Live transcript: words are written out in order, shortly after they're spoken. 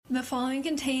The following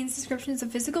contains descriptions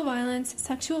of physical violence,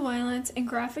 sexual violence, and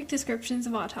graphic descriptions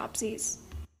of autopsies.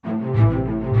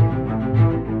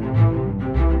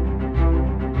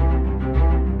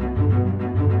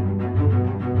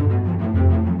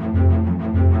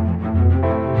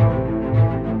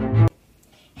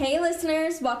 Hey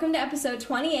listeners, welcome to episode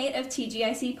 28 of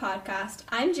TGIC Podcast.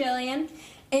 I'm Jillian.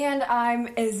 And I'm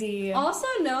Izzy. Also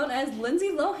known as Lindsay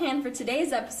Lohan for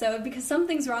today's episode because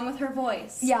something's wrong with her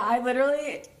voice. Yeah,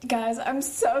 guys, I'm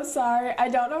so sorry. I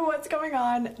don't know what's going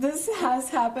on. This has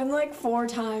happened 4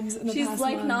 times in the past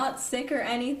month. She's not sick or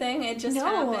anything, it just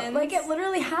happens. It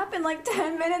literally happened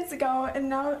 10 minutes ago, and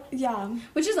now, yeah.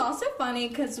 Which is also funny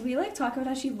because we talk about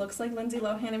how she looks like Lindsay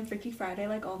Lohan in Freaky Friday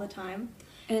all the time.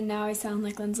 And now I sound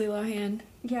like Lindsay Lohan.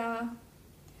 Yeah.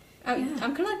 I'm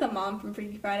kind of like the mom from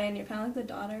Freaky Friday, and you're kind of like the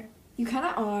daughter. You kind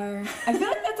of are. I feel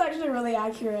like that's actually really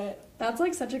accurate. That's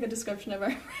such a good description of our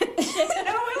relationship.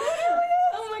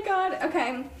 Oh my god.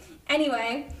 Okay.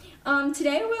 Anyway,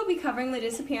 today we'll be covering the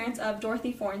disappearance of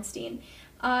Dorothy Fornstein.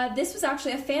 This was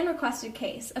actually a fan-requested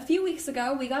case. A few weeks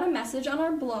ago, we got a message on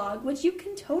our blog, which you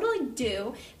can totally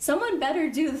do. Someone better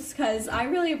do this, because I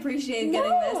really appreciate getting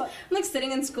this. I'm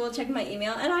sitting in school checking my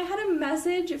email, and I had a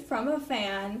message from a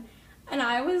fan, and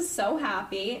I was so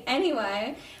happy.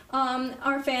 Anyway,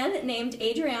 our fan named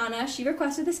Adriana, she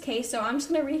requested this case, so I'm just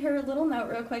going to read her little note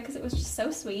real quick, because it was just so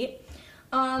sweet.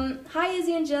 Hi,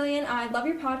 Izzy and Jillian. I love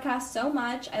your podcast so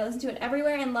much. I listen to it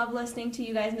everywhere and love listening to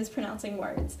you guys mispronouncing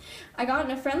words. I got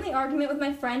in a friendly argument with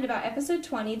my friend about episode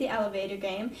 20, the elevator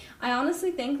game. I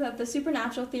honestly think that the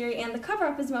supernatural theory and the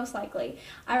cover-up is most likely.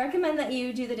 I recommend that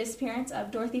you do the disappearance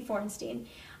of Dorothy Fornstein.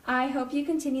 I hope you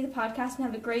continue the podcast and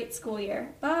have a great school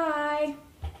year. Bye!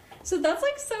 So that's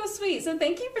so sweet. So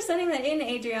thank you for sending that in,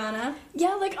 Adriana.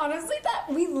 Yeah, honestly, that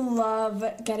we love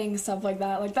getting stuff like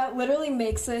that. That literally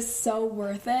makes this so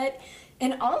worth it.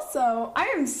 And also,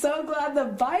 I am so glad the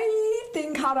bye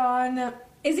thing caught on.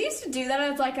 Izzy used to do that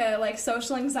as a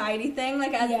social anxiety thing.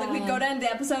 We'd go to end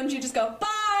the episode and she'd just go, bye!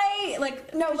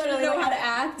 No, literally, know how to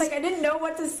act. I didn't know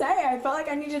what to say. I felt like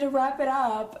I needed to wrap it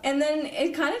up. And then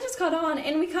it kind of just caught on,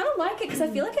 and we kind of like it, because I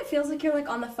feel like it feels like you're,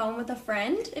 on the phone with a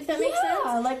friend, if that makes sense.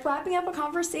 Yeah, wrapping up a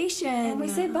conversation. And we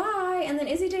say bye, and then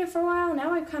Izzy did it for a while,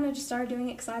 now I've kind of just started doing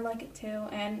it because I like it too,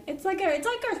 and it's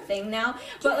our thing now.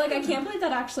 But, I can't believe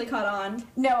that actually caught on.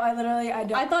 No, I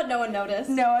don't. I thought no one noticed.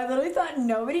 No, I literally thought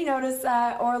nobody noticed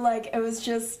that, or, it was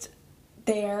just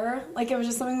there. It was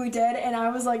just something we did, and I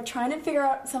was, trying to figure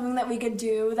out something that we could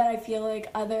do that I feel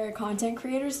like other content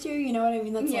creators do, you know what I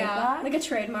mean? That's like that. Like a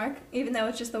trademark, even though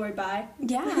it's just the word bye.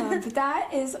 Yeah, but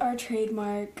that is our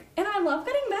trademark. And I love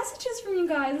getting messages from you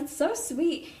guys. It's so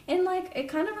sweet. And, it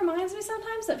kind of reminds me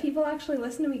sometimes that people actually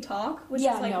listen to me talk, which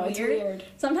is, weird. It's weird.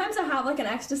 Sometimes I have, an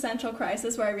existential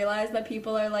crisis where I realize that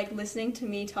people are, listening to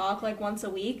me talk, once a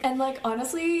week. And,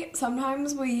 honestly,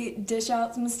 sometimes we dish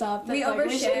out some stuff that, we overshare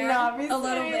we should not be a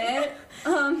little bit.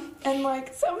 And,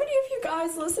 so many of you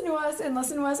guys listen to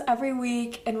us every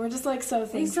week, and we're just, so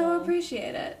thankful. We so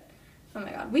appreciate it. Oh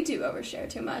my god, we do overshare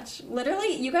too much.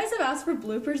 Literally, you guys have asked for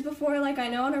bloopers before. I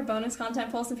know on our bonus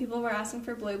content posts, and people were asking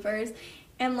for bloopers.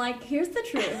 And, here's the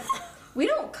truth. We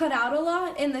don't cut out a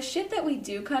lot, and the shit that we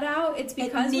do cut out, it's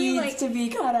because it needs to be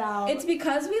cut out. It's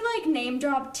because we, name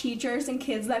drop teachers and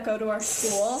kids that go to our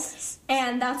school,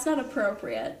 and that's not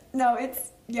appropriate. No,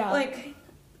 yeah.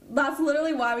 That's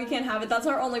literally why we can't have it. That's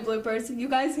our only bloopers. You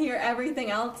guys hear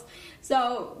everything else.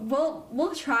 So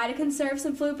we'll try to conserve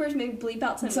some bloopers, maybe bleep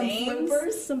out some names.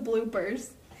 Some bloopers.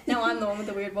 No, I'm the one with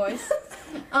the weird voice.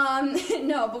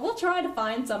 No, but we'll try to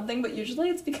find something, but usually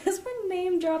it's because we're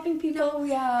name-dropping people. No,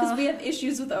 yeah. Because we have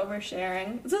issues with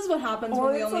oversharing. This is what happens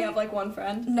when we only have, one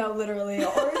friend. No, literally.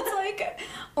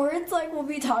 Or it's we'll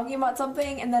be talking about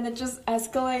something, and then it just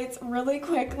escalates really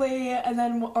quickly, and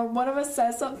then, or one of us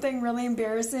says something really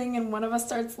embarrassing, and one of us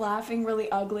starts laughing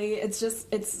really ugly. It's just,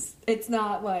 it's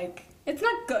not, It's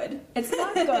not good. It's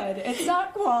not good. It's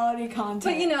not quality content.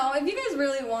 But, if you guys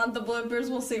really want the bloopers,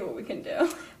 we'll see what we can do.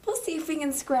 We'll see if we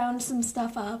can scrounge some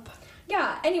stuff up.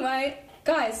 Yeah, anyway,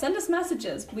 guys, send us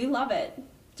messages. We love it.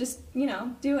 Just,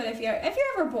 do it if you're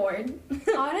ever bored.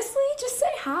 Honestly, just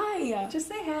say hi. Just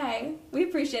say hi. We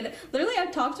appreciate it. Literally,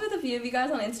 I've talked with a few of you guys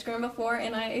on Instagram before,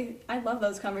 and I love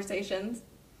those conversations.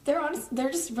 They're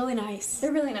just really nice.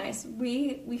 They're really nice.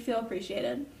 We feel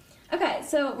appreciated. Okay,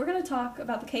 so we're going to talk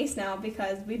about the case now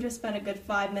because we just spent a good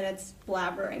 5 minutes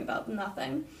blabbering about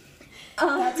nothing.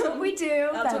 That's what we do.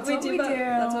 That's what we do.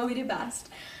 That's what we do best.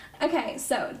 Okay,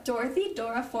 so Dorothy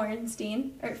Dora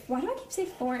Fornstein, or why do I keep saying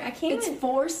Forn? I can't. It's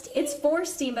Fornstein. It's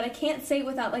Fornstein, but I can't say it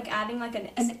without adding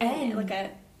an N, a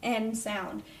N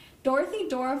sound. Dorothy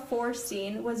Dora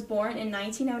Forstein was born in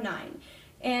 1909.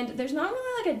 And there's not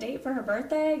really, like, a date for her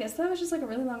birthday. I guess that was just, like, a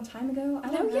really long time ago.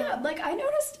 I don't know. Yeah. Like, I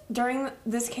noticed during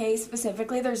this case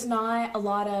specifically, there's not a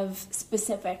lot of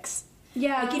specifics.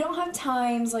 Yeah. Like, you don't have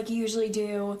times like you usually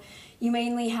do. You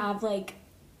mainly have, like,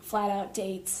 flat-out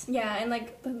dates. Yeah, and,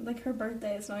 like her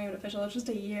birthday is not even official. It's just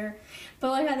a year. But,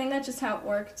 like, I think that's just how it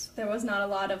worked. There was not a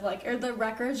lot of, like... Or the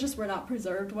records just were not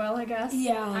preserved well, I guess.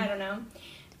 Yeah. I don't know.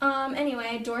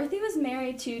 Anyway, Dorothy was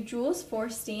married to Jules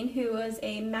Forstein, who was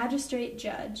a magistrate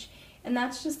judge. And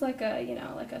that's just like a, you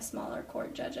know, like a smaller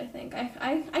court judge, I think.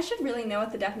 I should really know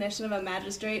what the definition of a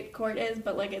magistrate court is,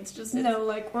 but, like, it's just... No,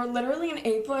 like, we're literally in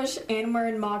A-Push, and we're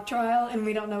in mock trial, and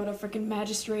we don't know what a freaking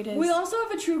magistrate is. We also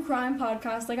have a true crime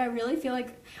podcast. Like, I really feel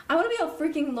like... I want to be a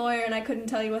freaking lawyer, and I couldn't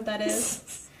tell you what that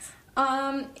is.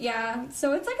 Yeah,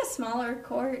 so it's like a smaller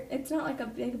court. It's not like a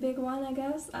big one, I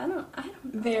guess. I don't know.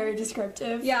 Very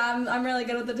descriptive. Yeah, I'm really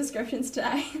good with the descriptions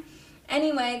today.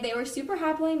 Anyway, they were super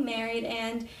happily married,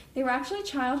 and they were actually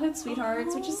childhood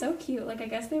sweethearts, which is so cute. Like, I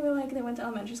guess they were, like, they went to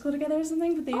elementary school together or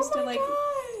something, but they used to, like, God.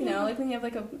 you know, like when you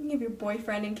have, you have your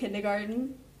boyfriend in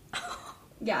kindergarten.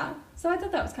 Yeah, so I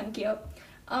thought that was kind of cute.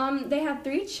 They had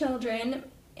 3 children,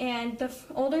 and the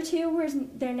older 2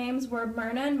 their names were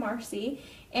Myrna and Marcy,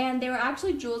 and they were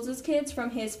actually Jules's kids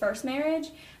from his first marriage,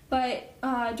 but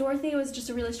Dorothy was just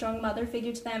a really strong mother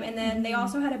figure to them, and then they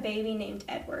also had a baby named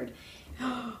Edward.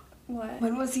 What?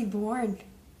 When was he born?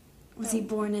 Was he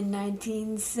born in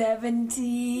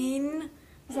 1917?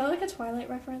 Is that like a Twilight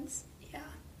reference? Yeah.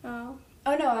 Oh.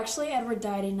 Oh no, actually Edward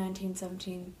died in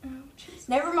 1917. Oh, jeez.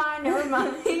 Never mind.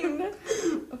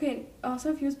 Okay,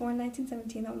 also if he was born in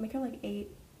 1917, that would make her like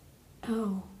 8.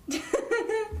 Oh.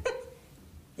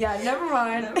 Yeah, never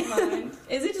mind. Never mind.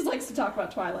 Izzy just likes to talk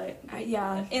about Twilight.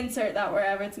 Yeah. Insert that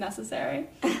wherever it's necessary.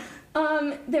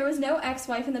 There was no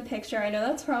ex-wife in the picture. I know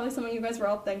that's probably something you guys were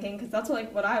all thinking, because that's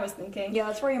like what I was thinking. Yeah,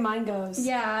 that's where your mind goes.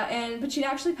 Yeah, but she'd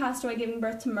actually passed away giving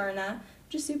birth to Myrna,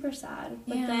 which is super sad.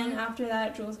 But then after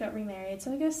that, Jules got remarried,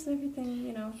 so I guess everything,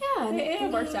 you know,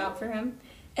 it worked out for him.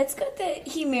 It's good that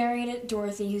he married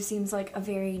Dorothy, who seems like a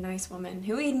very nice woman,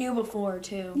 who he knew before,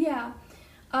 too. Yeah.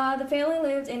 The family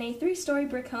lived in a 3-story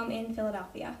brick home in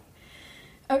Philadelphia.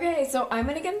 Okay, so I'm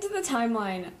gonna get into the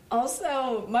timeline.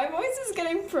 Also, my voice is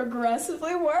getting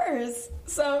progressively worse,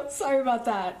 so sorry about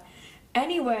that.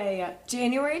 Anyway,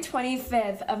 January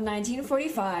 25th of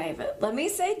 1945. Let me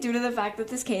say, due to the fact that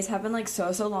this case happened like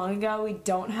so long ago, we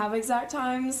don't have exact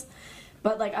times,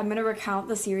 but like I'm gonna recount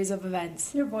the series of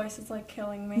events. Your voice is like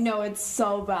killing me. No, it's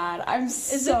so bad.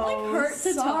 Is it like hurt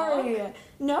to sorry. Talk?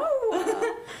 No.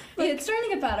 Like, it's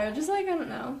starting to get better. Just like, I don't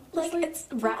know. Like, it's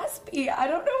raspy. I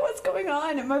don't know what's going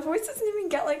on. My voice doesn't even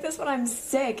get like this when I'm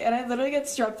sick, and I literally get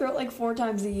strep throat like 4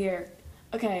 times a year.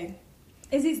 Okay.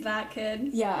 Izzy's that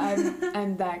kid. Yeah,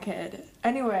 I'm that kid.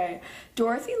 Anyway,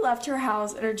 Dorothy left her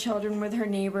house and her children with her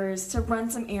neighbors to run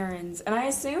some errands, and I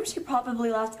assume she probably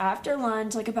left after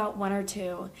lunch, like about 1 or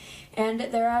 2. And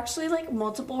there are actually like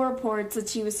multiple reports that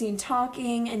she was seen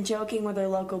talking and joking with her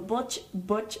local butcher,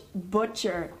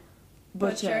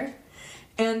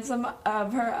 and some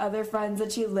of her other friends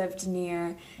that she lived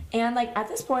near. And like at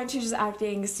this point, she's just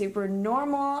acting super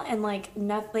normal and like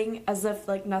nothing, as if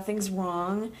like nothing's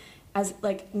wrong, as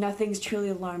like nothing's truly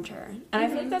alarmed her. And I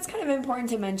feel like that's kind of important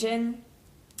to mention,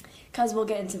 because we'll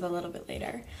get into that a little bit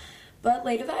later. But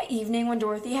later that evening, when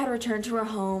Dorothy had returned to her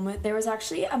home, there was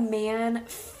actually a man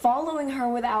following her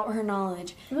without her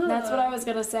knowledge. And that's what I was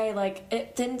gonna say. Like,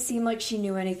 it didn't seem like she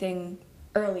knew anything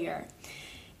earlier.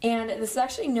 And this is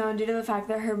actually known due to the fact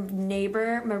that her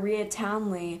neighbor, Maria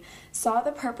Townley, saw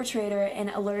the perpetrator and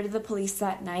alerted the police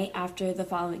that night after the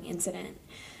following incident.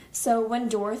 So when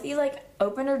Dorothy,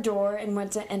 opened her door and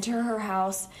went to enter her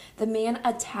house, the man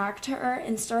attacked her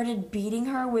and started beating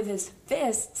her with his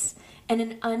fists and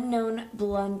an unknown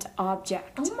blunt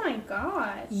object. Oh my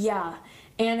god. Yeah.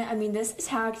 And, I mean, this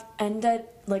attack ended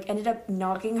up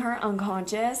knocking her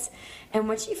unconscious, and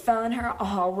when she fell in her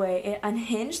hallway, it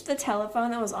unhinged the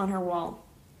telephone that was on her wall.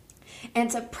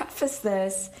 And to preface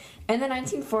this, in the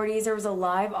 1940s, there was a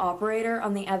live operator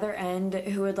on the other end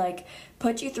who would,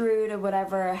 put you through to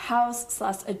whatever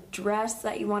house/address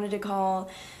that you wanted to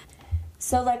call.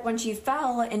 So, when she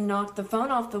fell and knocked the phone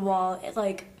off the wall, it,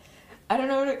 I don't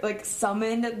know,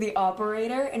 summoned the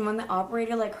operator, and when the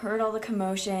operator, heard all the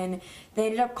commotion, they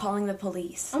ended up calling the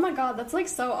police. Oh my god, that's,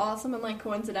 so awesome and,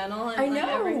 coincidental and, I know.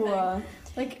 everything.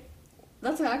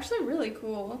 That's actually really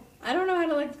cool. I don't know how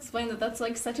to, explain that. That's,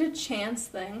 such a chance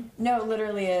thing. No, it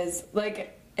literally is.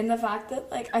 And the fact that,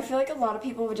 I feel like a lot of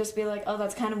people would just be like, oh,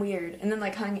 that's kind of weird, and then,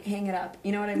 hang it up.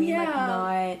 You know what I mean?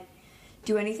 Yeah.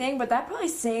 do anything, but that probably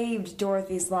saved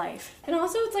Dorothy's life. And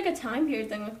also, it's like a time period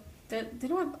thing. They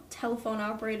don't have telephone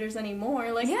operators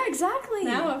anymore. Like, yeah, exactly.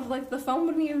 Now, if like the phone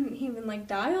wouldn't even like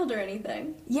dialed or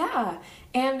anything. Yeah,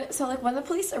 and so like when the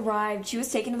police arrived, she was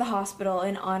taken to the hospital,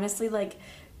 and honestly, like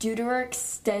due to her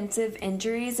extensive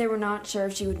injuries, they were not sure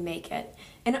if she would make it.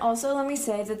 And also, let me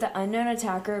say that the unknown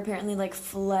attacker apparently like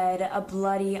fled a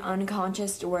bloody,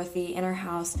 unconscious Dorothy in her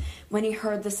house when he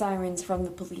heard the sirens from the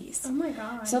police. Oh my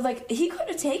god! So like he could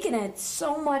have taken it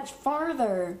so much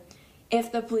farther if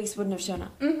the police wouldn't have shown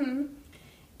up. Mm-hmm.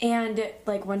 And,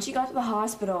 like, when she got to the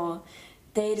hospital,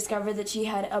 they discovered that she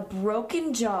had a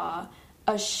broken jaw,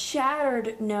 a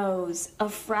shattered nose, a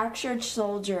fractured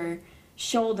shoulder,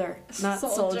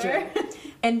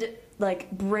 and,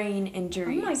 like, brain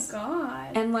injuries. Oh, my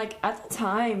God. And, like, at the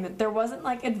time, there wasn't,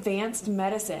 like, advanced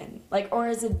medicine, like, or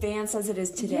as advanced as it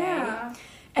is today. Yeah.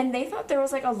 And they thought there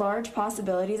was, like, a large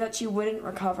possibility that she wouldn't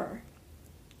recover.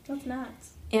 That's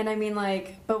nuts. And I mean,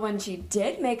 like, but when she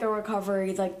did make a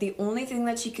recovery, like, the only thing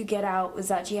that she could get out was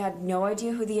that she had no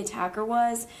idea who the attacker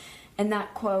was, and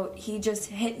that, quote, he just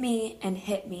hit me and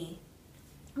hit me.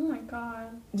 Oh my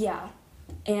god. Yeah.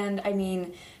 And, I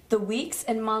mean, the weeks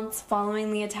and months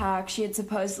following the attack, she had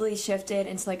supposedly shifted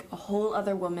into, like, a whole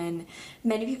other woman.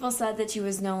 Many people said that she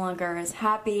was no longer as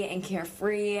happy and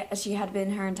carefree as she had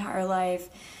been her entire life.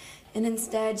 And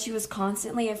instead, she was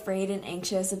constantly afraid and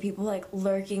anxious of people, like,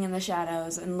 lurking in the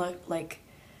shadows and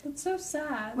That's so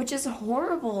sad. which is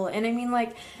horrible. And I mean,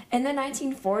 like, in the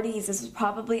 1940s, this was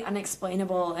probably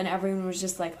unexplainable, and everyone was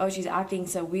just like, oh, she's acting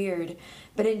so weird.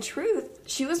 But in truth,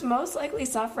 she was most likely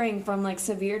suffering from, like,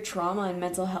 severe trauma and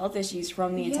mental health issues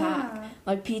from the attack.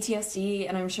 Like, PTSD,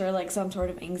 and I'm sure, like, some sort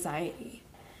of anxiety.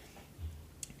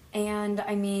 And,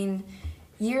 I mean,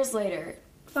 years later,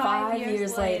 5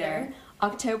 years later,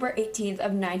 October 18th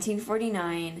of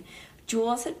 1949,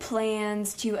 Jules had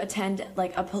plans to attend,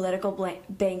 like, a political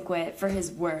banquet for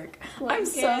his work. I'm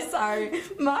so sorry.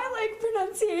 My, like,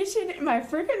 pronunciation in my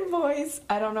freaking voice,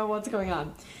 I don't know what's going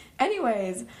on.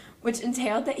 Anyways, which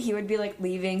entailed that he would be, like,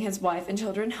 leaving his wife and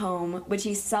children home, which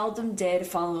he seldom did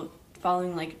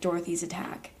following, like, Dorothy's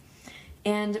attack.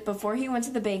 And before he went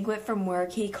to the banquet from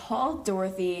work, he called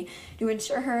Dorothy to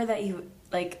ensure her that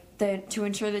to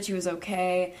ensure that she was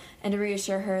okay, and to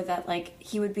reassure her that, like,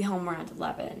 he would be home around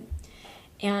 11.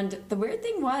 And the weird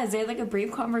thing was, they had, like, a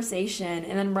brief conversation,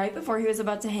 and then right before he was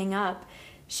about to hang up,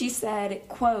 she said,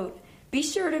 quote, be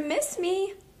sure to miss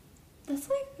me. That's,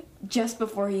 like... Just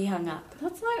before he hung up.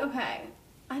 That's, like, okay.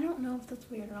 I don't know if that's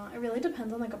weird or not. It really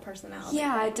depends on, like, a personality.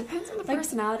 Yeah, it depends on the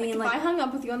personality. Like, and, if like, I hung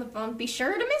up with you on the phone, be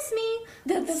sure to miss me.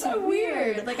 That's so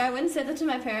weird. Like, I wouldn't say that to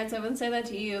my parents. I wouldn't say that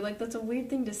to you. Like, that's a weird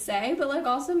thing to say. But, like,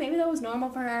 also, maybe that was normal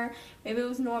for her. Maybe it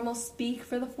was normal speak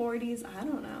for the 40s. I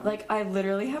don't know. Like, I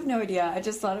literally have no idea. I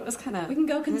just thought it was kind of... We can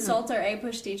go consult our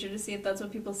A-push teacher to see if that's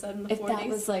what people said in the 40s. If that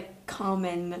was, like,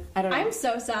 common. I don't know. I'm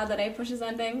so sad that A-push is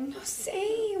ending. No,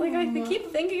 same. Like, I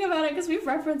keep thinking about it because we've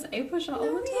referenced A-push all the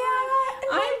time. Yeah.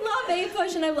 I love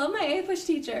A-push, and I love my A-push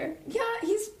teacher. Yeah,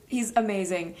 he's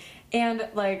amazing. And,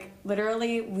 like,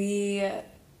 literally, we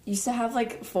used to have,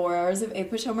 like, 4 hours of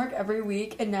A-push homework every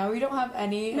week, and now we don't have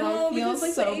any. No, and I feel because,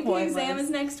 like, so the AP pointless. exam is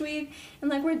next week,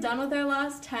 and, like, we're done with our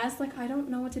last test. Like, I don't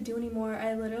know what to do anymore.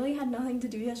 I literally had nothing to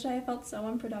do yesterday. I felt so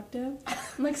unproductive.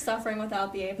 I'm, like, suffering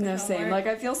without the A-push No, homework. same. Like,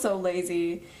 I feel so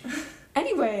lazy.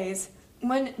 Anyways,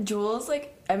 when Jules,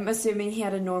 like, I'm assuming he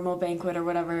had a normal banquet or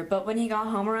whatever, but when he got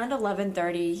home around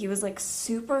 11:30, he was, like,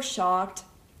 super shocked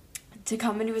to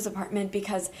come into his apartment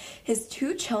because his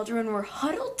 2 children were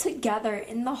huddled together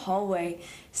in the hallway,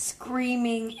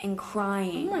 screaming and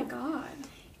crying. Oh my god.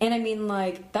 And I mean,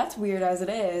 like, that's weird as it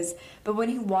is, but when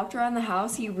he walked around the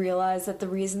house, he realized that the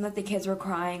reason that the kids were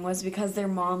crying was because their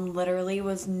mom literally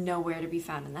was nowhere to be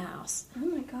found in the house. Oh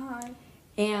my god.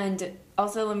 And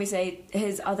also, let me say,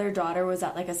 his other daughter was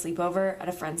at, like, a sleepover at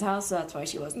a friend's house, so that's why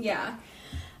she wasn't there.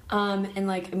 And,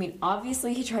 like, I mean,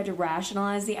 obviously he tried to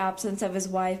rationalize the absence of his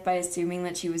wife by assuming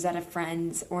that she was at a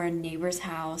friend's or a neighbor's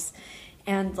house.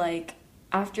 And, like,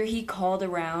 after he called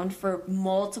around for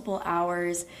multiple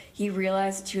hours, he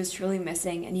realized that she was truly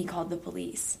missing, and he called the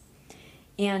police.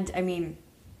 And, I mean,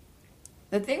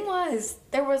 the thing was,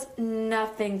 there was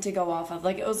nothing to go off of.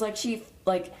 Like, it was like she,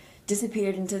 like,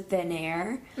 disappeared into thin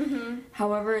air. Mm-hmm.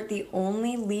 However, the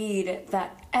only lead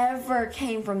that ever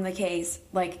came from the case,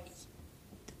 like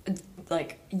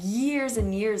years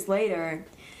and years later,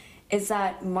 is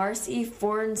that Marcy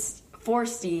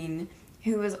Forstein,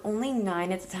 who was only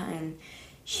 9 at the time,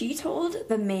 she told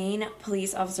the main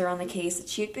police officer on the case that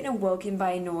she had been awoken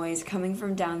by a noise coming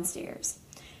from downstairs.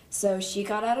 So she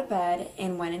got out of bed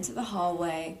and went into the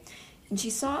hallway, and she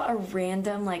saw a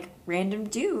random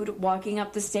dude walking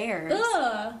up the stairs.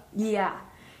 Ugh. Yeah.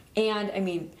 And, I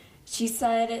mean, she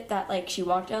said that, like, she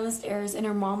walked down the stairs and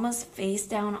her mom was face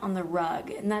down on the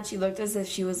rug and that she looked as if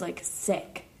she was, like,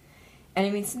 sick. And,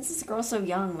 I mean, since this girl's so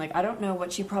young, like, I don't know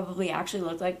what she probably actually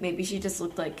looked like. Maybe she just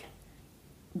looked, like,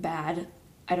 bad.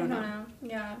 I don't know.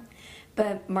 Yeah.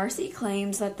 But Marcy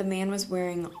claims that the man was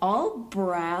wearing all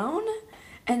brown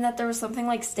and that there was something,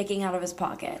 like, sticking out of his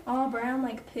pocket. All brown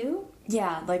like poo?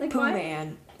 Yeah, like Poo why?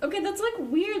 Man. Okay, that's, like,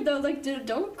 weird, though. Like,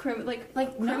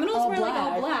 criminals all wear, like,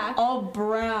 all black. All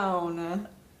brown.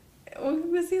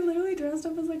 Was he literally dressed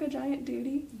up as, like, a giant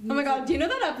duty? Oh, my God. Do you know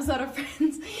that episode of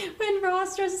Friends when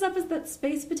Ross dresses up as that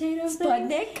space potato thing?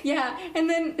 Sputnik? Yeah, and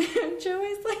then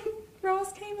Joey's like,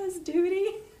 Ross came as Duty.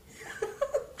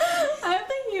 I have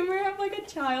the humor of, like, a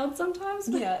child sometimes.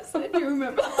 Yes, I do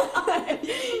remember that.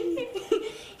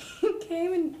 He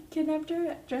came and kidnapped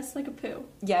her dressed like a poo.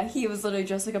 Yeah, he was literally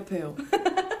dressed like a poo.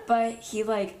 But he,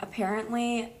 like,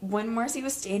 apparently, when Marcy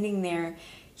was standing there,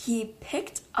 he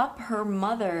picked up her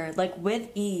mother, like, with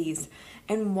ease,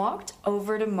 and walked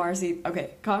over to Marcy.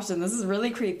 Okay, caution, this is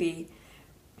really creepy.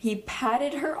 He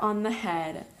patted her on the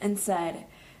head and said,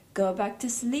 "Go back to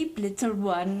sleep, little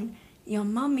one. Your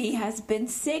mommy has been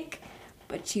sick,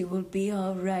 but she will be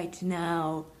all right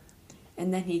now."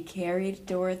 And then he carried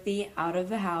Dorothy out of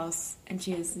the house, and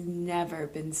she has never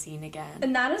been seen again.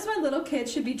 And that is why little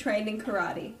kids should be trained in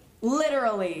karate.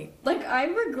 Literally. Like, I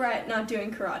regret not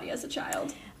doing karate as a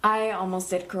child. I almost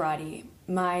did karate.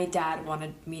 My dad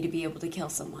wanted me to be able to kill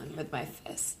someone with my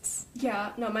fists.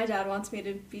 Yeah, no, my dad wants me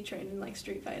to be trained in, like,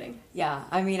 street fighting. Yeah,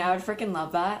 I mean, I would freaking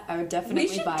love that. I would definitely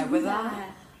vibe with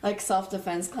that. Like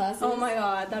self-defense classes. Oh my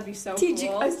God, that'd be so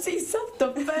Teaching, cool. I see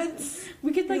self-defense.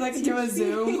 We could, like do a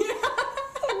Zoom.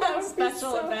 That would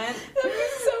special event. That'd be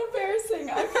so embarrassing.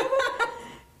 I feel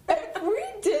like if we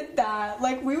did that,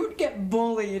 like, we would get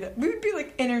bullied. We would be,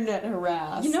 like, internet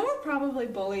harassed. You know, we're probably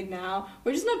bullied now.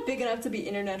 We're just not big enough to be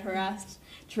internet harassed.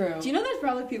 True. Do you know there's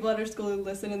probably people at our school who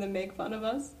listen and then make fun of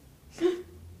us?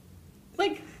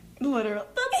 Like, literally.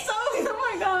 that's so.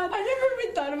 Oh my God. I never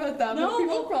even thought about that. No, but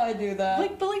people probably do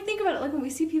that. But think about it. Like, when we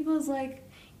see people's like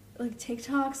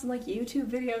TikToks and like YouTube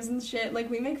videos and shit, like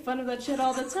we make fun of that shit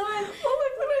all the time. Well,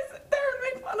 like when I sit there and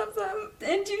make fun of them.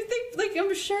 And do you think, like,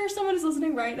 I'm sure someone is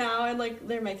listening right now and like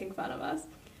they're making fun of us?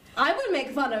 I would make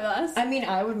fun of us. I mean,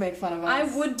 I would make fun of us. I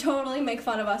would totally make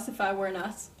fun of us if I weren't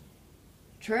us.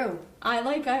 True. I'm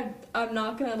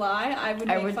not gonna lie. I would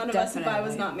make fun of us if I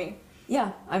was not me.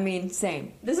 Yeah, I mean,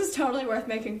 same. This is totally worth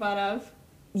making fun of.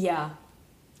 Yeah.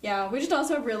 Yeah, we just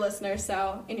also have real listeners,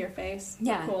 so in your face.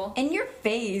 Yeah. Cool. In your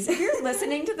face. If you're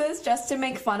listening to this just to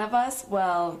make fun of us,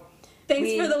 well...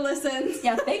 Thanks for the listens.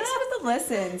 Yeah, thanks for the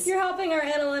listens. You're helping our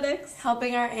analytics.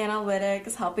 Helping our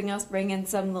analytics, helping us bring in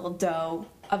some little dough,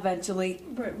 eventually.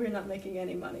 We're not making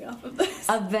any money off of this.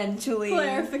 Eventually.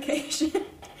 Clarification.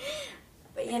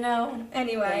 But, you know,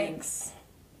 anyway. Thanks.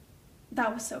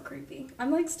 That was so creepy.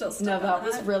 I'm, like, still stuck No, on that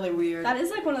was really weird. That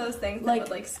is, like, one of those things that would,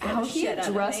 like, scare how the shit out of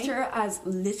me. he dressed her as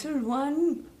little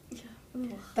one.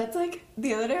 Yeah. That's like,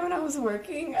 the other day when I was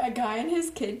working, a guy and his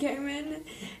kid came in,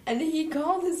 and he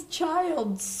called his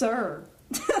child Sir.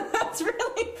 That's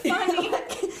really funny.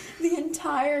 Like, the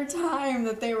entire time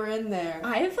that they were in there.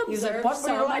 I have observed he was like, what were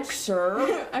you like,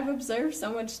 sir? I've observed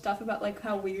so much stuff about, like,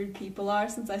 how weird people are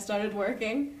since I started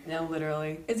working. No,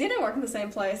 literally. Izzy and I work in the same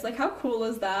place. Like, how cool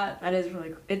is that? That is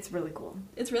really, it's really cool.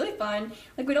 It's really fun.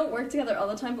 Like, we don't work together all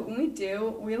the time, but when we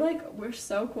do, we're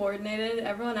so coordinated.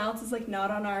 Everyone else is, like,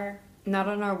 not on our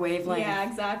wavelength. Yeah,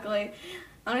 exactly.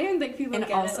 I don't even think people get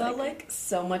it. And also, like,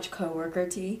 so much coworker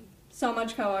tea. So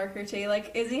much coworker tea.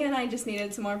 Like, Izzy and I just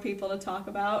needed some more people to talk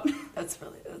about. That's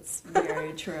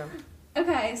very true.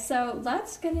 Okay, so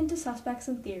let's get into suspects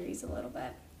and theories a little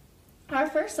bit. Our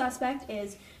first suspect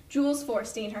is Jules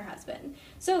Forstein, her husband.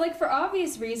 So, like, for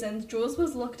obvious reasons, Jules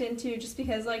was looked into just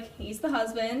because, like, he's the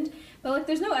husband, but, like,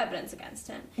 there's no evidence against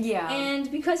him. Yeah.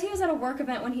 And because he was at a work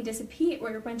event when he disappeared,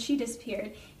 or when she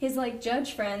disappeared, his, like,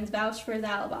 judge friends vouched for his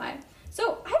alibi.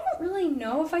 So, I don't really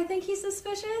know if I think he's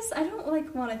suspicious. I don't,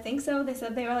 like, want to think so. They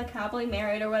said they were, like, happily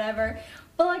married or whatever.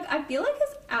 But, like, I feel like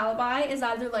his alibi is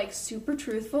either, like, super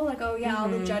truthful, like, oh, yeah, all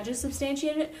the judges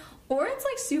substantiated it, or it's,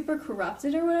 like, super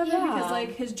corrupted or whatever because,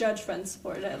 like, his judge friends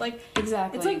supported it. Like,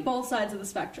 exactly. It's, like, both sides of the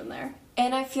spectrum there.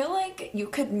 And I feel like you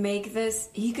could make this,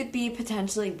 he could be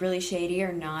potentially really shady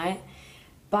or not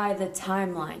by the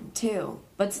timeline, too.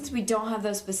 But since we don't have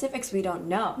those specifics, we don't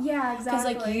know. Yeah,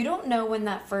 exactly. Because, like, you don't know when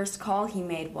that first call he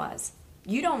made was.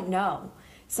 You don't know.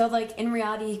 So, like, in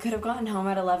reality, he could have gotten home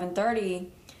at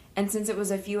 11:30, and since it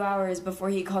was a few hours before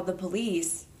he called the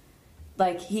police,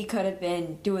 like, he could have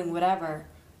been doing whatever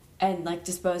and, like,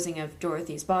 disposing of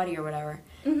Dorothy's body or whatever,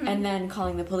 and then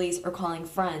calling the police or calling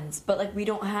friends. But, like, we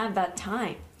don't have that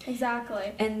time.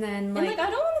 Exactly. And then, like... And, like,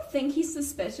 I don't want to think he's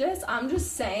suspicious. I'm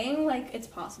just saying, like, it's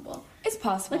possible. It's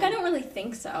possible. Like, I don't really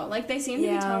think so. Like, they seem to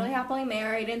be totally happily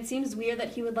married, and it seems weird that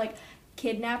he would, like,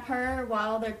 kidnap her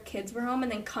while their kids were home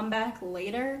and then come back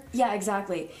later. Yeah,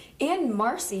 exactly. And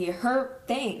Marcy, her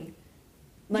thing.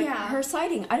 Like, her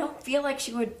sighting. I don't feel like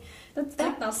she would...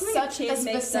 That's such a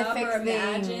specific or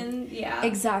imagine. thing. Yeah.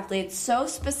 Exactly. It's so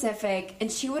specific, and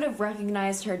she would have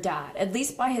recognized her dad, at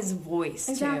least by his voice,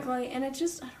 exactly. Too. And it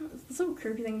just, I don't know, it's a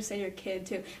creepy thing to say to your kid,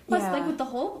 too. Plus, like, with the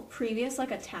whole previous,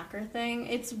 like, attacker thing,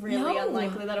 it's really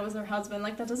unlikely that it was her husband.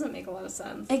 Like, that doesn't make a lot of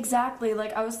sense. Exactly.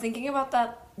 Like, I was thinking about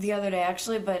that the other day,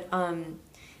 actually, but,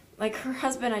 like, her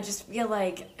husband, I just feel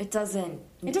like it doesn't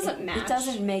match. It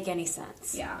doesn't make any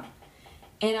sense. Yeah.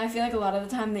 And I feel like a lot of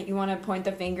the time that you want to point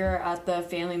the finger at the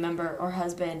family member or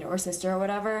husband or sister or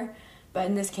whatever, but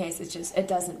in this case, it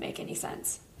doesn't make any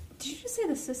sense. Did you just say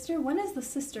the sister? When has the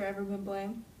sister ever been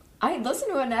blamed? I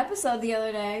listened to an episode the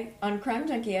other day on Crime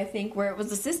Junkie, I think, where it was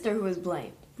the sister who was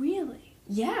blamed. Really?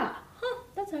 Yeah. Huh,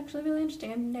 that's actually really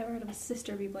interesting. I've never heard of a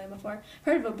sister be blamed before.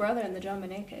 Heard of a brother in the John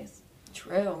Bonet case.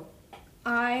 True.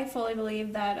 I fully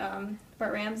believe that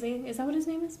Burt Ramsey, is that what his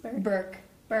name is? Burke.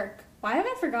 Why have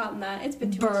I forgotten that? It's been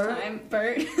too much time.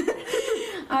 Burt.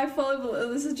 I fully believe,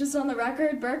 this is just on the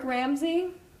record, Burke Ramsey,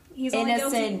 he's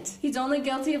innocent. He's only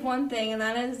guilty of one thing, and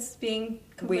that is being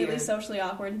completely weird. Socially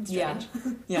awkward and strange.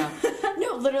 Yeah.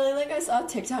 No, literally, like, I saw a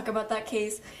TikTok about that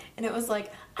case, and it was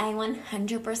like, I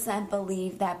 100%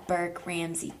 believe that Burke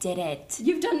Ramsey did it.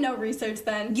 You've done no research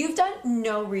then. You've done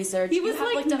no research. He was, you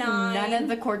have like, looked 9. up none of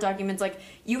the court documents. Like,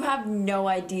 you have no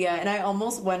idea. And I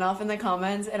almost went off in the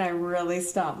comments, and I really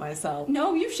stopped myself.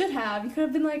 No, you should have. You could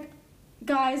have been like,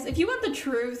 guys, if you want the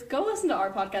truth, go listen to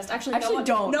our podcast. Actually,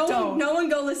 don't. No one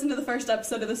go listen to the first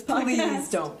episode of this podcast. Please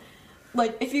don't.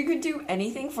 Like, if you could do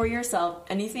anything for yourself,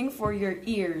 anything for your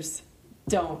ears,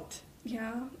 don't.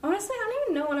 Yeah. Honestly, I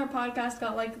don't even know when our podcast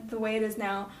got, like, the way it is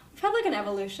now. We've had, like, an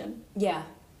evolution. Yeah.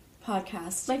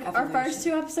 Podcast. Like, evolution. our first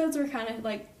 2 episodes were kind of,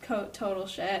 like, total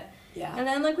shit. Yeah. And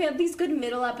then, like, we had these good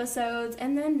middle episodes,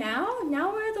 and then now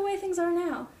we're the way things are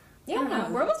now. Yeah. I don't know.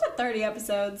 We're almost at 30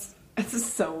 episodes. This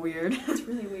is so weird. It's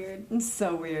really weird. It's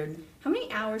so weird. How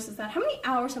many hours is that? How many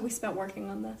hours have we spent working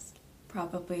on this?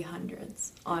 Probably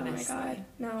hundreds, honestly. Oh my god.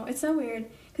 No, it's so weird.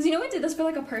 Because, you know, we did this for,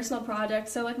 like, a personal project.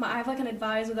 So, like, I have, like, an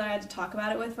advisor that I had to talk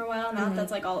about it with for a while. Now that's,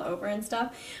 like, all over and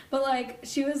stuff. But, like,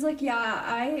 she was like, yeah,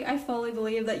 I fully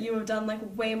believe that you have done, like,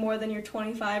 way more than your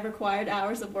 25 required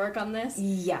hours of work on this.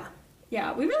 Yeah.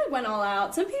 Yeah, we really went all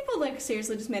out. Some people, like,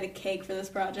 seriously just made a cake for this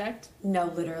project. No,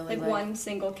 literally. Like one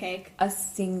single cake. A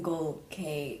single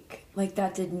cake. Like,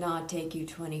 that did not take you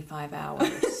 25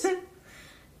 hours.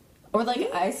 Or,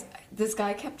 like, this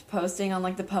guy kept posting on,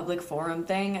 like, the public forum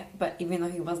thing, but even though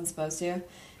he wasn't supposed to,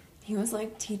 he was,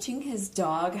 like, teaching his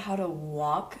dog how to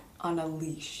walk on a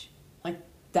leash. Like,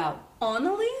 that. On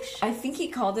a leash? I think he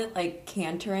called it, like,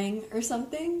 cantering or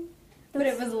something. But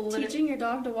it was literally... Teaching your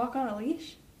dog to walk on a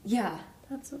leash? Yeah.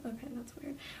 That's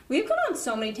weird. We've gone on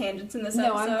so many tangents in this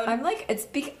episode. No, I'm like,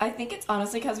 I think it's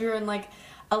honestly because we were in, like,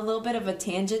 a little bit of a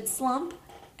tangent slump.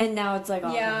 And now it's like,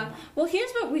 yeah. Well,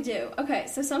 here's what we do. Okay,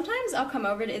 so sometimes I'll come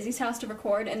over to Izzy's house to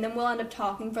record, and then we'll end up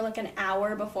talking for like an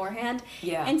hour beforehand.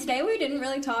 Yeah. And today we didn't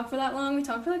really talk for that long. We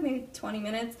talked for like maybe 20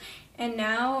 minutes, and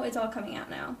now it's all coming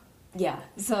out now. Yeah.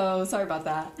 So sorry about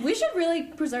that. We should really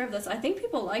preserve this. I think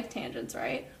people like tangents,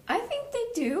 right? I think they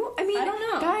do. I mean, I don't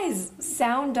know. Guys,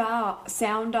 sound off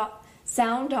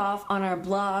on our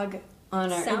blog,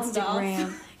 on our Sound Instagram.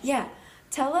 off. Yeah.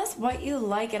 Tell us what you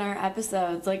like in our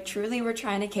episodes. Like, truly, we're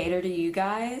trying to cater to you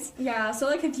guys. Yeah, so,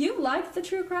 like, if you like the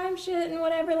true crime shit and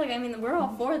whatever, like, I mean, we're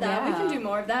all for that. Yeah. We can do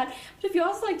more of that. But if you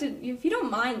also like to, if you don't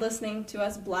mind listening to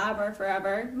us blabber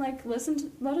forever, like, let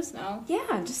us know.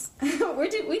 Yeah, just... we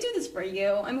do this for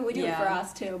you. I mean, we do it for Yeah.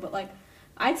 us, too, but, like,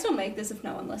 I'd still make this if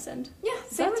no one listened. Yeah,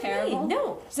 Is same that with terrible? me.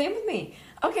 No, same with me.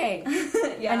 Okay.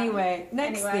 Yeah. Anyway,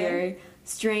 next theory.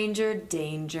 Stranger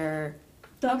danger.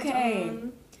 Dun, Okay.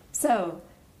 dun. So...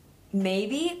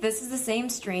 maybe this is the same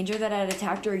stranger that had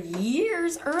attacked her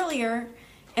years earlier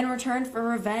in return for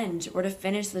revenge or to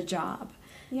finish the job.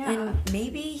 Yeah. And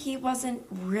maybe he wasn't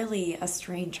really a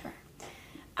stranger.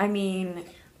 I mean...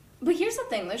 But here's the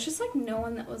thing. There's just, like, no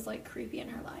one that was, like, creepy in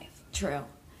her life. True.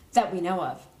 That we know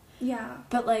of. Yeah.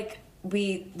 But, like,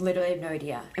 we literally have no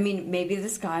idea. I mean, maybe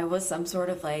this guy was some sort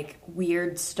of, like,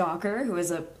 weird stalker who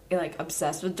was,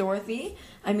 obsessed with Dorothy.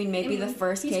 I mean, maybe the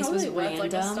first case was random.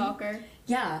 Like a stalker.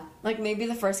 Yeah, like maybe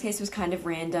the first case was kind of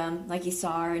random, like he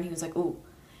saw her and he was like, ooh.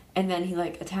 and then he,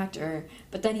 like, attacked her,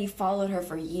 but then he followed her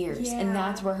for years, and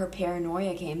that's where her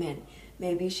paranoia came in.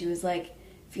 Maybe she was, like,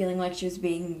 feeling like she was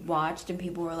being watched, and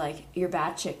people were like, you're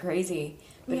batshit crazy,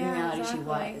 but in reality she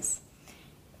was.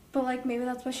 But, like, maybe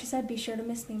that's what she said, be sure to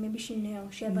miss me. Maybe she knew.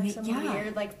 She had, like, some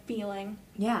weird, like, feeling.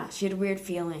 Yeah, she had a weird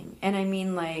feeling. And I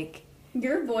mean, like...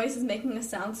 Your voice is making us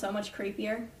sound so much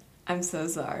creepier. I'm so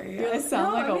sorry. I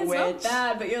sound like a witch. It's not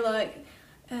bad, but you're like,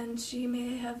 and she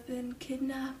may have been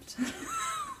kidnapped.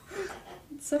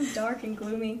 It's so dark and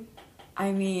gloomy.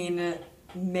 I mean,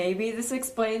 maybe this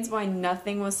explains why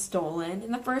nothing was stolen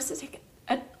in the first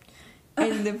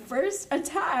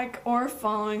attack or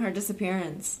following her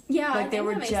disappearance. Yeah, like they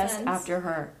were just after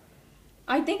her.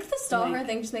 I think the stalker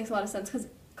thing just makes a lot of sense because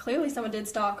clearly someone did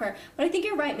stalk her. But I think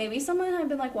you're right. Maybe someone had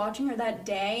been like watching her that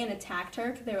day and attacked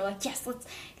her because they were like, yes,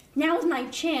 now's my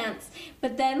chance.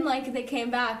 But then like they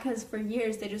came back because for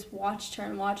years they just watched her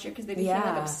because they became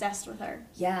like obsessed with her.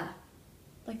 Yeah.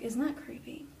 Like, isn't that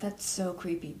creepy? That's so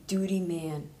creepy. Doody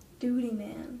Man. Doody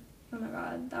Man. Oh my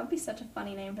god, that would be such a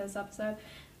funny name for this episode.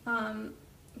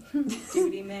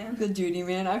 Doody Man. The Doody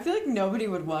Man. I feel like nobody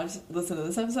would listen to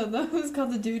this episode though. It's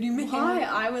called the Doody Man. Why?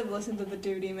 I would listen to the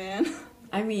Doody Man.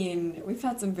 I mean, we've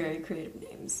had some very creative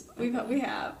names. We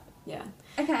have. Yeah.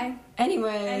 Okay.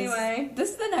 Anyway.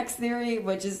 This is the next theory,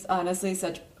 which is honestly it's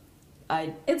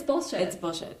bullshit. It's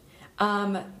bullshit.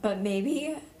 But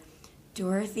maybe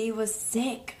Dorothy was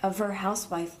sick of her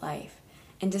housewife life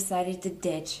and decided to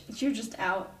ditch. She was just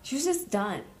out. She was just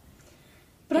done.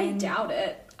 But I doubt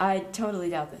it. I totally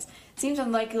doubt this. Seems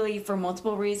unlikely for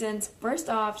multiple reasons. First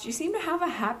off, she seemed to have a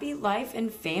happy life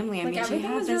and family. I mean, everything she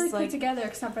had was this, really put together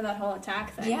except for that whole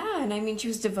attack thing. Yeah, and I mean, she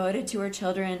was devoted to her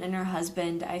children and her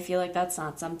husband. I feel like that's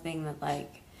not something that,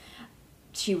 like,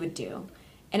 she would do.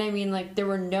 And I mean, like, there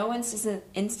were no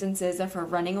instances of her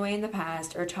running away in the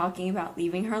past or talking about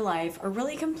leaving her life or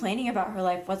really complaining about her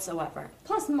life whatsoever.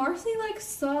 Plus, Marcy, like,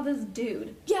 saw this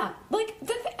dude. Yeah, like,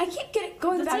 I keep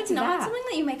going back to that. That's, like, not something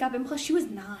that you make up, and plus, she was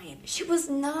 9. She was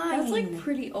 9. That's, like,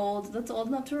 pretty old. That's old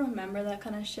enough to remember that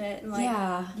kind of shit. And, like,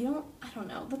 I don't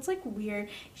know. That's, like, weird.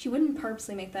 She wouldn't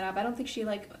purposely make that up. I don't think she,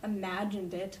 like,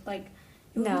 imagined it. Like,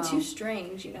 it would be too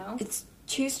strange, you know? It's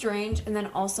too strange, and then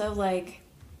also, like...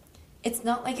 It's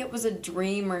not like it was a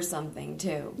dream or something,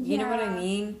 too. You know what I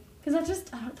mean? Because that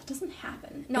doesn't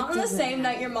happen. Not on the same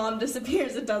night your mom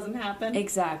disappears, it doesn't happen.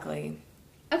 Exactly.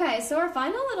 Okay, so our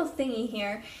final little thingy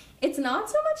here, it's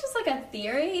not so much as, like, a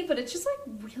theory, but it's just, like,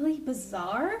 really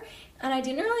bizarre, and I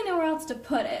didn't really know where else to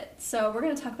put it, so we're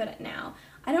going to talk about it now.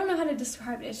 I don't know how to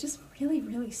describe it. It's just really,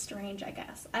 really strange, I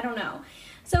guess. I don't know.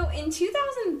 So in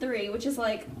 2003, which is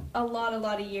like a lot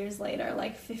of years later,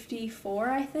 like 54,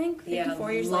 I think,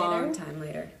 54 years later. Long time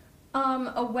later.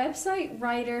 A website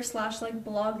writer / like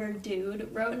blogger dude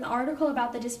wrote an article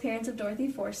about the disappearance of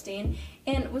Dorothy Forstein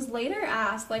and was later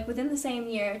asked, like within the same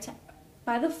year,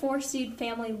 by the Forstein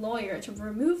family lawyer to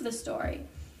remove the story.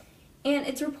 And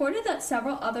it's reported that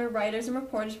several other writers and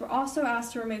reporters were also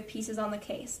asked to remove pieces on the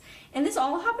case. And this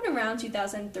all happened around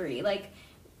 2003. Like,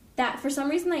 that for some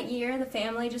reason that year, the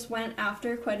family just went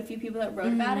after quite a few people that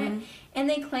wrote about it. And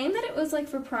they claimed that it was, like,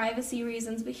 for privacy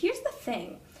reasons. But here's the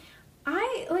thing.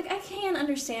 I can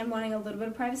understand wanting a little bit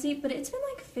of privacy, but it's been,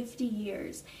 like, 50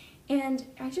 years. And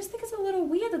I just think it's a little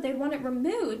weird that they'd want it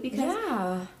removed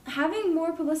because having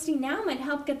more publicity now might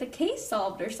help get the case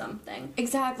solved or something.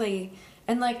 Exactly.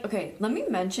 And, like, okay, let me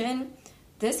mention,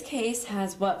 this case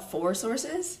has, 4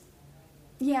 sources?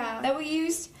 Yeah. That we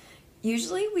used?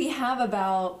 Usually we have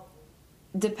about,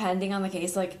 depending on the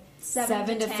case, like,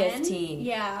 7 to 15.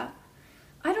 Yeah.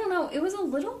 I don't know. It was a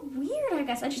little weird, I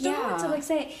guess. I just don't know what to, like,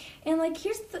 say. And, like,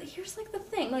 here's the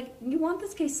thing. Like, you want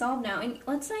this case solved now. And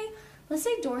let's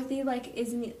say Dorothy, like,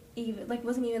 wasn't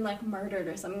even, like, murdered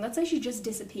or something. Let's say she just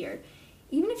disappeared.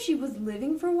 Even if she was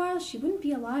living for a while, she wouldn't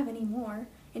be alive anymore.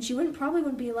 And she probably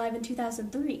wouldn't be alive in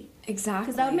 2003. Exactly.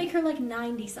 Because that would make her, like,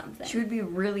 90-something. She would be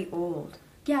really old.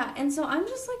 Yeah, and so I'm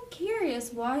just, like,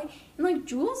 curious why... And, like,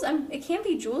 Jules... it can't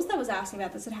be Jules that was asking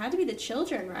about this. It had to be the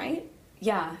children, right?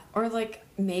 Yeah, or, like,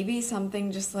 maybe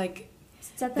something just, like...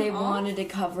 They wanted to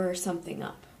cover something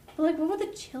up. But, like, what would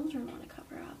the children want to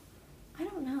cover up? I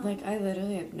don't know. Like, I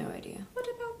literally have no idea. What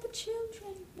about the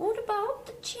children? What about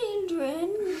the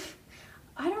children?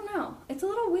 I don't know. It's a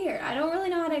little weird. I don't really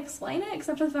know how to explain it,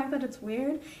 except for the fact that it's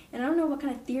weird. And I don't know what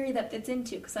kind of theory that fits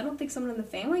into, because I don't think someone in the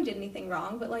family did anything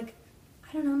wrong, but, like,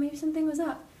 I don't know, maybe something was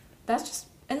up. That's just...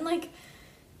 And, like...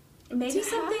 Maybe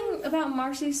something about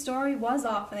Marcy's story was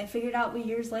off, and they figured out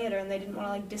years later, and they didn't want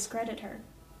to, like, discredit her.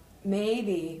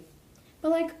 Maybe.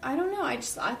 But, like, I don't know. I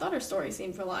thought her story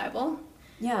seemed reliable.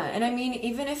 Yeah, and I mean,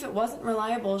 even if it wasn't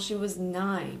reliable, she was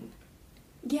 9.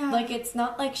 Yeah. Like, it's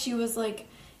not like she was, like,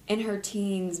 in her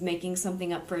teens making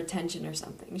something up for attention or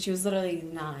something. She was literally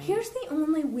 9. Here's the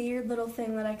only weird little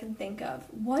thing that I can think of.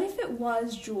 What if it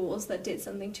was Jules that did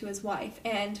something to his wife,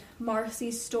 and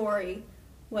Marcy's story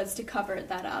was to cover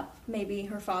that up? Maybe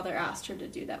her father asked her to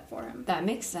do that for him. That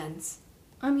makes sense.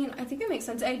 I mean, I think it makes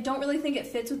sense. I don't really think it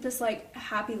fits with this, like,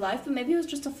 happy life, but maybe it was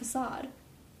just a facade.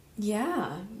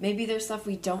 Yeah. Maybe there's stuff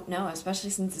we don't know,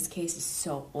 especially since this case is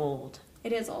so old.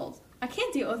 It is old. I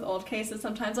can't deal with old cases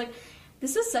sometimes. Like,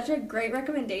 this is such a great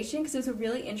recommendation because it was a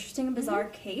really interesting and bizarre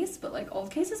case, but, like, old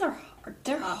cases are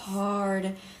They're tough.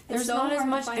 hard. There's so not hard as to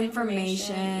much find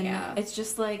information. Yeah. It's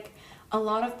just, like, a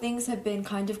lot of things have been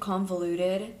kind of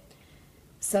convoluted.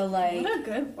 So, like... What a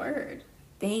good word.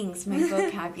 Thanks, my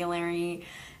vocabulary.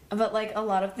 But, like, a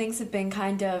lot of things have been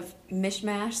kind of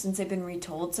mishmash since they've been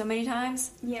retold so many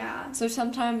times. Yeah. So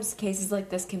sometimes cases like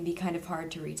this can be kind of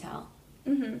hard to retell.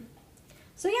 Mm-hmm.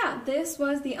 So yeah, this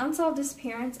was the unsolved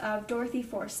disappearance of Dorothy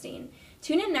Forstein.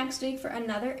 Tune in next week for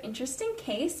another interesting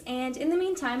case, and in the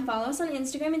meantime, follow us on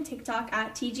Instagram and TikTok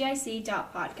at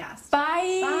tgic.podcast.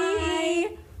 Bye! Bye!